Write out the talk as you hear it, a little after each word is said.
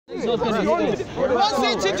What's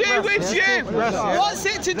it to do with you? What's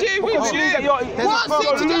it to do with you? What's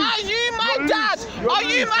it to do? Are you my dad? Are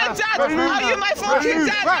you my dad? Are you my fucking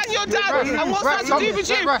dad and your dad? And what's that to do with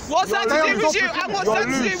you? What's that to do with you? And what's that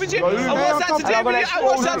to do with you? And what's that to do with you? And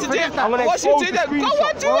what's that to do? What's you do then? Go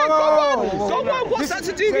on, do it. Go on. What's that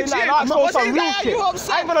to do with you? What's it that? Are you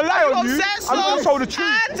upset? I'm gonna lie on you. I'm gonna show the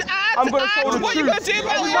truth. I'm gonna show the truth. What are you gonna do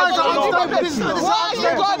about it? What are you gonna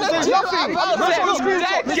do about it?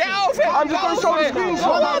 Get off it. I'm just gonna show the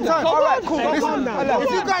screenshot. Alright, cool.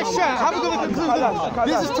 If you guys share, how are we gonna conclude?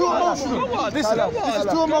 This is too emotional. This is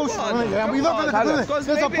too emotional. And we're not gonna conclude it.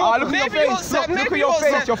 There's a problem. Look at your face. Look at your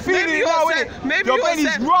face. You're feeling it now, innit? Your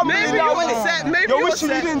belly's rumbling now. You're wishing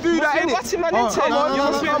you didn't do that, innit? You must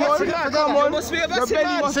be a batty man. You must be a batty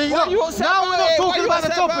man. Now we're not talking about the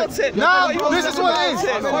topic. Now this is what it is.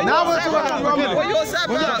 Now we're talking about the topic.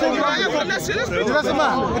 It doesn't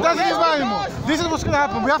matter. It doesn't even matter anymore. This is what's gonna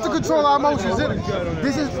happen. We have to control our emotions, isn't it?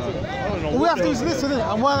 This is. All we have to do is listen,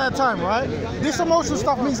 and one at a time, right? This emotional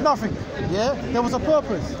stuff means nothing. Yeah? There was a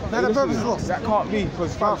purpose. Now the purpose is lost. That can't be,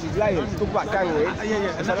 because she's lying. She's talking about gang rape.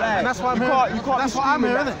 Yeah. It's a lie. And that's why I'm here. That's why I'm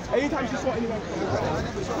here, isn't it? Anytime she's sorting anyone.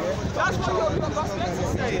 That's what your Raspect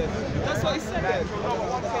saying. That's what he's saying.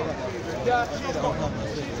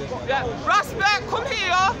 Yeah. Raspect, come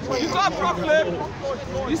here. You've got a problem.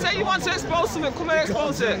 You say you want to expose something. Come and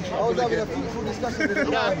expose it. I was having a fruitful discussion with the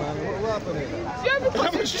guy, man. What happened? Yeah, because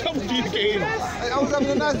how much trouble do you get in? I was having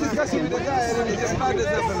a nice discussion with the guy and then he just found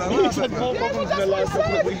himself like, He's had more problems in the last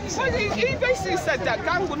couple of weeks. Well, he basically said that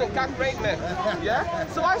gang wouldn't gang rape me. Yeah?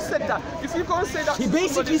 So I said that. If you go and say that He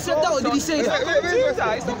basically said that, or did he say that? He's not going to do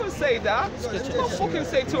that. He's not going to say that. He's not fucking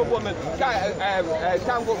say to a woman,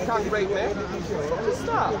 gang rape me. Fucking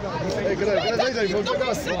stop. Hey, good day.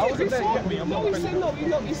 No, he said it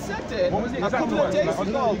before. He said it a couple of days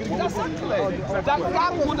ago. That's exactly. That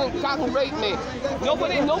gang wouldn't gang rape me.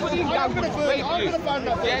 Nobody in gang would rape you.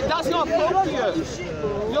 Yeah, that's not appropriate.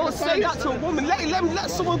 You don't say that to a woman. Let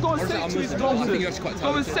someone go and say it to his daughter.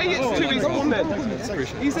 Go and say it to his woman.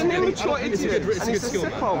 He's an immature idiot and he's a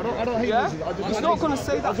sicko. Yeah? He's not going to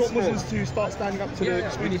say that to me. I want Muslims to start standing up to the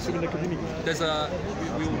community in the community. There's a...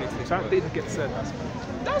 We all need to... That didn't get said.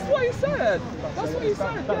 That's what he said. That's what he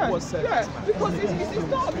said. That was said. Yeah, because it's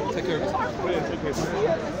not a problem. Take care of it.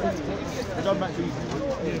 Go back to you.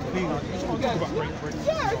 Talk about rape.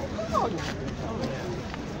 Yeah, come on.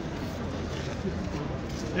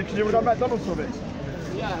 Yeah, can you ever go back McDonald's for a bit?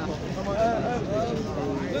 Yeah.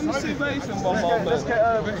 Let me see Nathan one moment. Let's get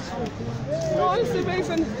No, I see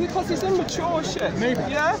Nathan because he's immature shit. Maybe.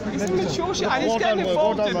 Yeah, he's immature shit and he's getting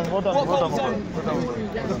involved in what goes on.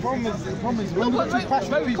 The problem is when you too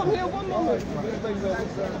passionate people. Come here one moment.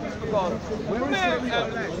 Come here.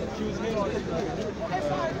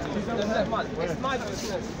 It's my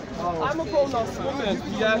business. I'm a grown-ass woman.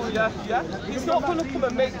 Yeah. He's not going to come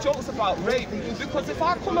and make jokes about rape because if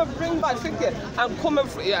I come and bring my finger and come and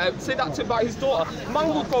say that to about his daughter, man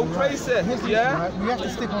will go crazy. Yeah. We have to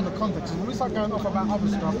stick on the context. When we start going off about other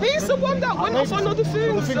stuff, he's the one that went off on other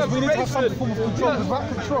things. The thing is, we need to have some form of control. Because without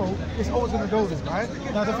control, it's always going to go this, right?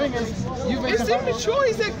 Now the thing is, he's immature.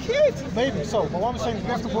 He's a kid. Maybe so, but what I'm saying is we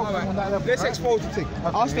have to work on that level. Let's expose the thing.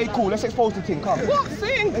 I'll stay cool. Let's expose the thing. Come. What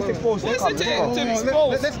thing? Let's expose the thing. What's it to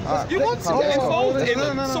expose? You want to get involved in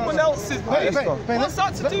someone else's life? What's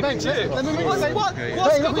that to do with you?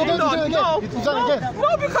 What's going on? No,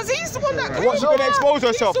 because he's the one that came. What's you gonna expose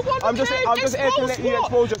yourself? I'm just here to let you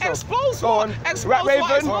expose yourself. Expose Go on. Rat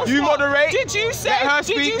Raven, you moderate. Did you say? Let her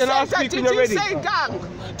speak and I'll speak when you're ready. Did you say gang?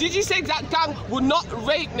 Did you say that gang would not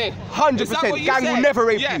rape me? 100%. Gang will never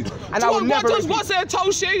rape you, and I will never rape you. What's it,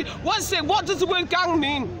 Toshi? What does the word gang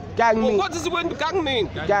mean? Gang means. What does the word gang mean?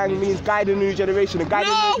 Gang means guide the new generation, and guide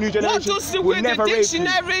the new generation. What does the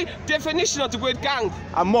dictionary definition of the word gang?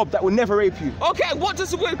 A mob that will never rape you. Okay, what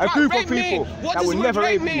does the word rape mean? A group of people that will never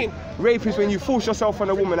rape you. Rape is when you force yourself on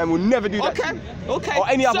a woman and will never do that to you. Okay. Or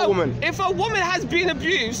any other woman. If a woman has been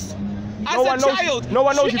abused as a child, no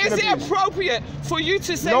one knows you've been abused. Is it appropriate for you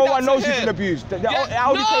to say that to her? No one knows you've been abused. It only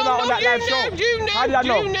came out on that live show. How did I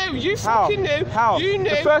know? You knew. You fucking knew. How? You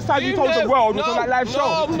knew. The first time you told the world was on that live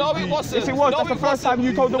show. No, it wasn't. Yes, it was. That's the first time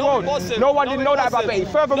you told the world. No one didn't know that about Betty.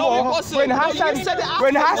 Furthermore, when Hassan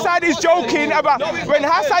is joking about, when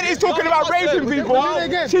Hassan is talking about raping people,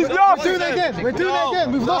 she's laughing. We're doing it again. We're doing it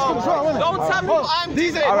again. We've lost control. Don't tell me what I'm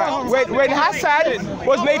doing. When Hassan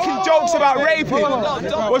was making jokes about raping,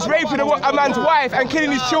 was raping a woman. a man's wife and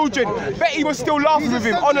killing his children, Betty was still laughing with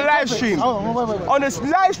him on the live stream. On this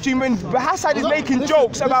live stream when Hassan is making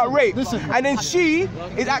jokes about rape, and then she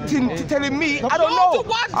is telling me, I don't know.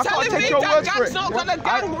 I can't take your word for it. Not gonna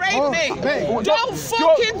gang rape me. Don't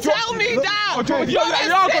fucking tell me that.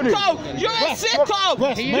 You're a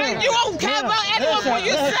sicko. You won't care about anyone but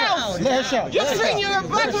yourself. You think you're a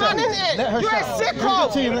bad man, innit? You're a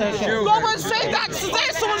sicko. Go and say that.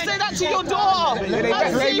 Someone say that to your daughter.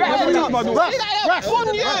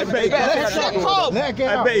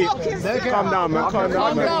 Calm down, man. Calm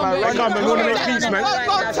down, man. We want to make peace, man.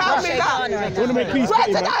 Don't tell me that. We want to make peace, Where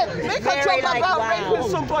Betty, did man. I make a joke about raping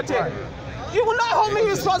somebody? You will not hold me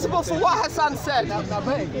responsible for what Hassan said.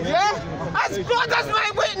 Yeah? As God as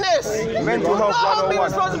my witness. Mental health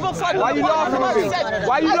 101. Why are you laughing at him?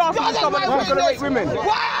 Why are you laughing at someone who's going to rape women?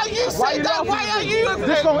 Why are you saying that? Why are you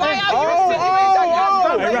insinuating?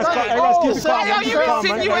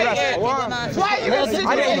 Why are you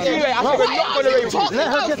insinuating? We're not going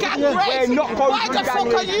to gang rape.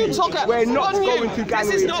 We're not going to gang rape.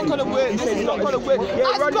 This is not going to work. This is not going to work.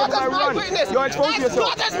 As God as my witness. You're exposing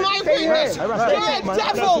yourself. As God as my witness. You're a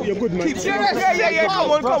devil. You're good, man. Yeah.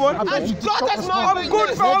 Come on. As God as my witness. I'm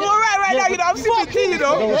good, bro. I'm alright right now. You know, I'm sipping tea, you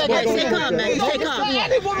know. Stay calm, man. Stay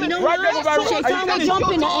calm. You know what? Shaitan will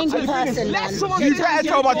jump in the angry person, man. You better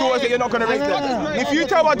tell my daughters that you're not going to rape them. If you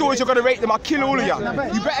tell my daughters you're going to rape them, I'll kill all of you.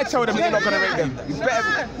 You better tell them that you're not going to rape them. You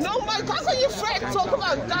better. No, man. How can you talk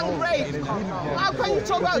about gang rape? How can you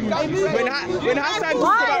talk about gang rape? When Hassan spoke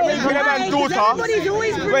about raping a man's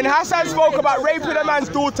daughter, when Hassan spoke about raping a man's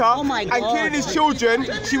daughter and killing his children,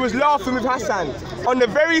 she was laughing with Hassan on the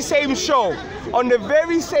very same show. On the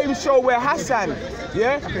very same show where Hassan,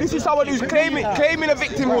 this is someone who's claiming a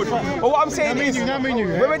victimhood. But what I'm saying is, when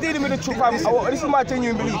we're dealing with a trauma, this is my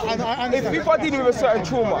genuine belief. If people are dealing with a certain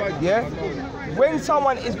trauma, when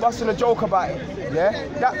someone is busting a joke about it,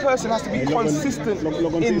 that person has to be consistent in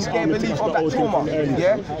their belief of that trauma.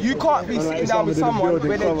 You can't be sitting down with someone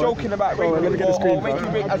where they're joking about raping or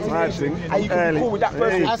making rape accusations and you can be cool with that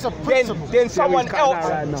person. Then someone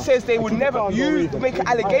else says they would never. You make an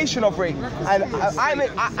allegation of rape, and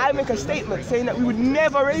I make a statement saying that we would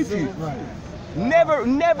never rape you. Never,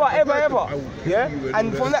 ever.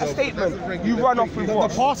 And from that statement, you run off with what?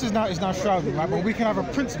 The past is now shrouded, right? But we can have a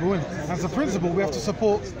principle in it. As a principle, we have to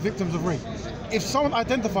support victims of rape. If someone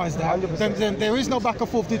identifies that, then there is no back and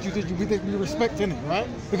forth. Did you respect in it, right?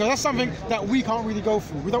 Because that's something that we can't really go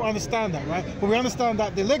through. We don't understand that, right? But we understand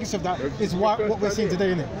that the legacy of that is what we're seeing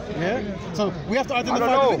today in it. Yeah. So we have to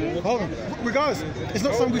identify. Hold on. Regardless, it's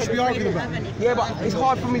not something we should be arguing about. Yeah, but it's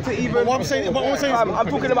hard for me to even. What I'm saying is, I'm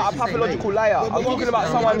talking about a pathological liar. I'm talking about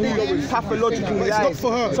someone who pathologically lies. It's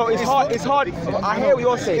not for her. So it's hard. I hear what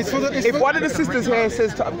you're saying. If one of the sisters here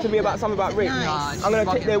says to me about something about rape, I'm going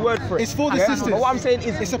to take their word for it. It's for the sisters. But what I'm saying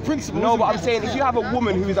is, it's a principle. No, but I'm saying if you have a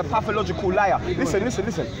woman who is a pathological liar, listen.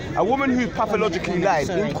 A woman who's pathologically lied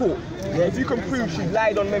in court, if you can prove she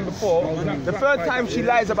lied on men before, the third time she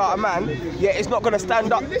lies about a man, it's not going to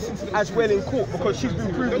stand up as well in court because she's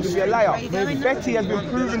been proven to be a liar. Betty has been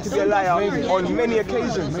proven to be a liar on many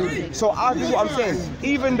occasions. So I think what I'm saying,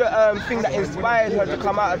 even the thing that inspired her to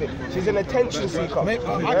come out of it, she's an attention seeker. I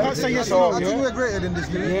can't say yes or no. I think we're greater than this.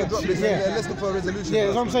 Let's look for a resolution. Yeah,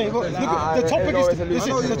 that's what I'm saying. Look, the topic is,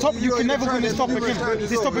 the topic, you can never win this topic.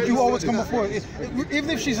 This topic you always come before. Even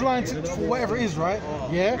if she's lying for whatever it is, right?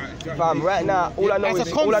 Fam, right now, all I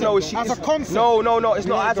know is she. As a concept. No, it's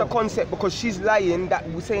not as a concept because she's lying. That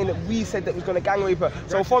we're saying that we said that we was gonna gang rape her.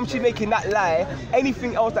 So from she making that lie,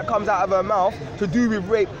 anything else that comes out of her mouth to do with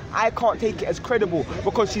rape, I can't take it as credible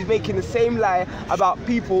because she's making the same lie about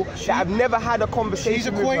people that have never had a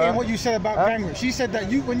conversation with her. She's equating what you said about gang rape. She said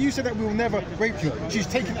that when you said that we will never rape you, she's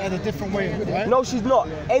taking it as a different way, right? No, she's not.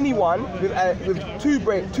 Anyone with two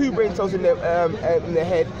brain cells in their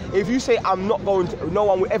head, if you say I'm not going to, no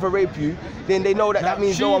one will ever rape you, then they know that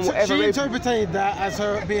means no one will ever rape you. She interpreted that as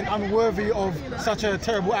her being unworthy of such a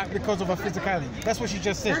terrible act because of her physicality. That's what she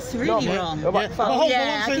just said. That's really wrong.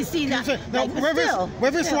 I can see that. Now,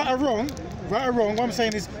 whether it's right or wrong, what I'm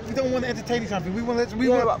saying is we don't want to entertain something. We want to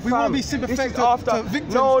be sympathetic to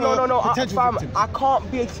victims. No, fam, I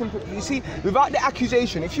can't be sympathetic. You see, without the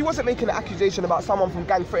accusation, if she wasn't making an accusation about someone from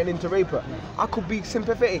gang threatening to rape her, I could be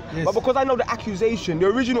sympathetic. Yes. But because I know the accusation, the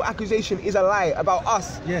original accusation is a lie about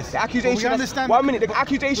us. Yes. The accusation. We understand. The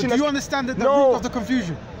accusation. Do you understand the root of the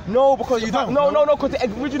confusion? No, because you don't. No, because the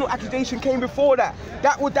original accusation came before that.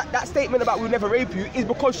 That statement about we'll never rape you is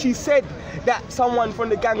because she said that someone from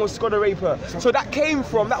the gang was gonna rape her. So that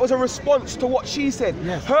was a response to what she said.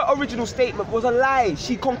 Yes. Her original statement was a lie.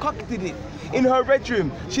 She concocted it. in her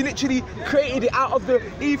bedroom. She literally created it out of the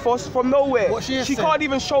ethos from nowhere. She can't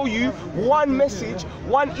even show you one message,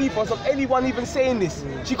 one ethos of anyone even saying this.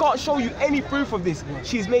 She can't show you any proof of this.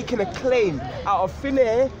 She's making a claim out of thin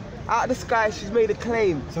air. Out of the sky, she's made a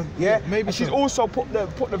claim. So, yeah, maybe. And she's also put the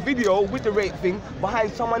video with the rape thing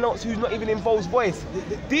behind someone else who's not even involved's voice.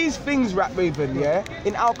 These things, Rap Raven, yeah,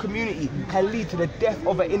 in our community can lead to the death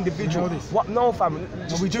of an individual. You know this? What? No, fam.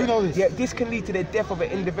 We do know this. Yeah, this can lead to the death of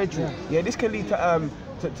an individual. Yeah, this can lead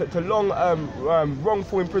to long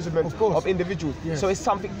wrongful imprisonment of individuals. So it's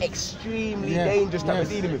something extremely dangerous that we're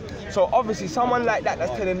dealing with. So obviously someone like that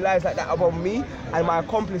that's telling lies like that about me and my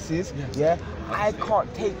accomplices, yeah, I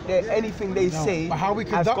can't take anything they say. But how we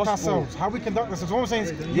conduct ourselves, what I'm saying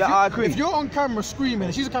is, I agree. If you're on camera screaming,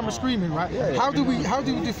 and she's on camera screaming, right? How do we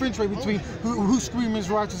differentiate between who's screaming is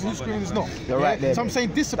righteous and who's screaming is not? You're right there. So I'm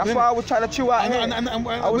saying discipline. That's why I was trying to chill out. And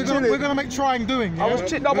we're gonna make trying doing. I was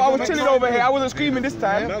chilling over here. I wasn't screaming this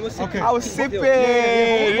time. Okay. I was sipping.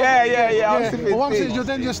 I was sipping. But what I'm saying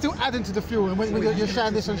is you're still adding to the fuel, and when you're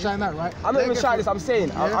shining this and shining that, right? I'm not even shining this. I'm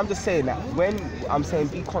saying I'm just saying that when I'm saying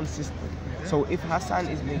be consistent. So if Hassan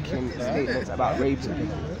is making statements about raping,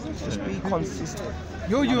 just be consistent.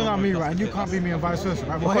 You're you and I'm me, right? And you can't be me and vice versa,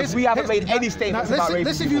 right? Because we haven't made any statements about raping.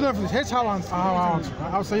 Let's see if you learn from this. Here's how I answer,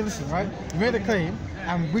 right? I'll say, listen, right? You made a claim,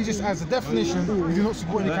 and we just, as a definition, we do not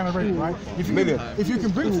support any kind of rape, right? If you can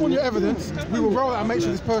bring forward your evidence, we will roll out and make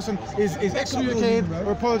sure this person is excommunicated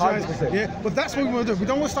or apologise. Yeah, but that's what we want to do. We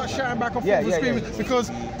don't want to start shouting back and forth and screaming because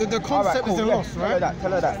the concept is lost, right?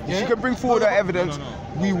 Tell her that. If she can bring forward her evidence,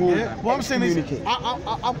 we will. What I'm saying is,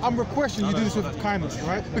 I'm requesting you do this with kindness,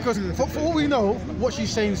 right? Because for all we know, what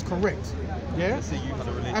she's saying is correct. Yeah?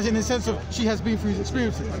 As in the sense of she has been through these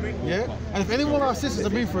experiences. Yeah? And if any one of our sisters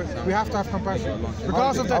have been through it, we have to have compassion.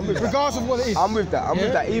 Regardless of what it is. I'm with that. I'm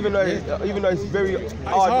with that. Even though it's very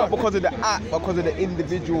hard, not because of the act, but because of the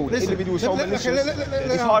individual. The individual is so malicious.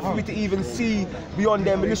 It's hard for me to even see beyond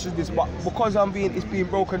their maliciousness, but because it's being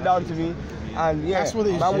broken down to me. And that's what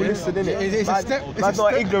it is. Man will listen, innit? It's a step. Man's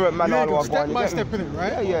not ignorant, man. Step by step, innit,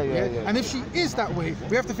 right? Yeah. And if she is that way,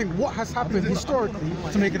 we have to think what has happened historically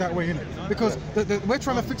to make it that way, innit? Because we're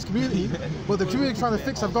trying to fix community, but the community trying to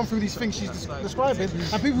fix have gone through these things she's describing,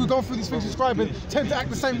 and people who've gone through these things she's describing tend to act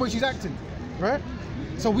the same way she's acting, right?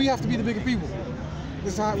 So we have to be the bigger people.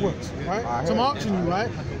 This is how it works, right? So I'm asking you, right?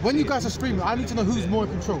 When you guys are screaming, I need to know who's more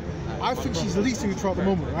in control. I think she's least in control at the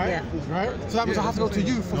moment, right? Right? So that means I have to go to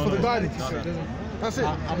you for the guidance. That's it.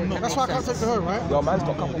 That's why I can't take to her, right? Your man's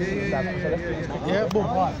got a couple of things. Yeah, boom.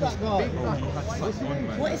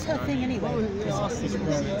 What is her thing anyway?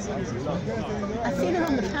 I've seen her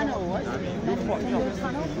on the panel. What?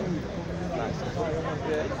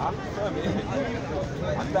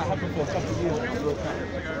 That happened for a couple of years.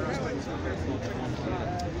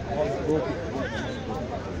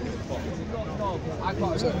 I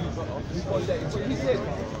can't say.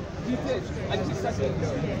 He did. And he said it.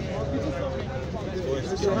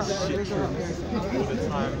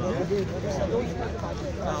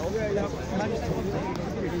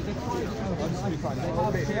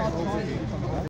 All the time.